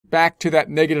back to that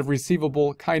negative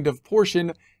receivable kind of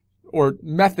portion or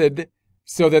method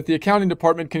so that the accounting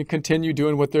department can continue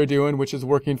doing what they're doing, which is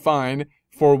working fine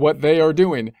for what they are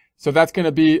doing. So that's going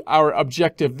to be our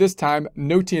objective this time,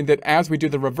 noting that as we do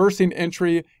the reversing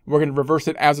entry, we're going to reverse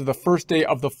it as of the first day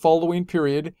of the following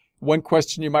period. One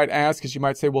question you might ask is you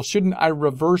might say, well, shouldn't I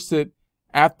reverse it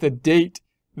at the date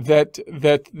that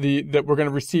we're going to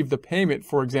receive the payment,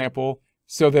 for example,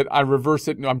 so that I reverse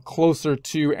it and I'm closer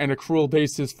to an accrual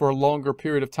basis for a longer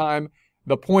period of time?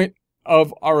 The point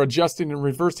of our adjusting and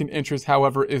reversing entries,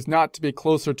 however, is not to be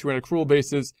closer to an accrual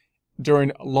basis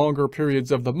during longer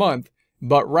periods of the month,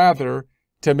 but rather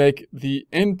to make the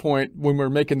endpoint when we're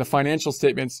making the financial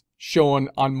statements shown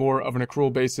on more of an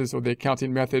accrual basis, or the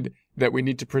accounting method that we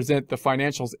need to present the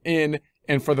financials in.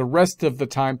 And for the rest of the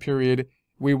time period,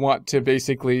 we want to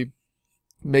basically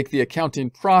make the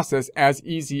accounting process as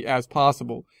easy as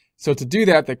possible. So to do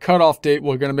that, the cutoff date,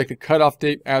 we're going to make the cutoff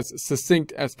date as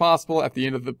succinct as possible at the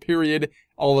end of the period,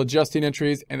 all adjusting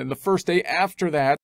entries. And then the first day after that,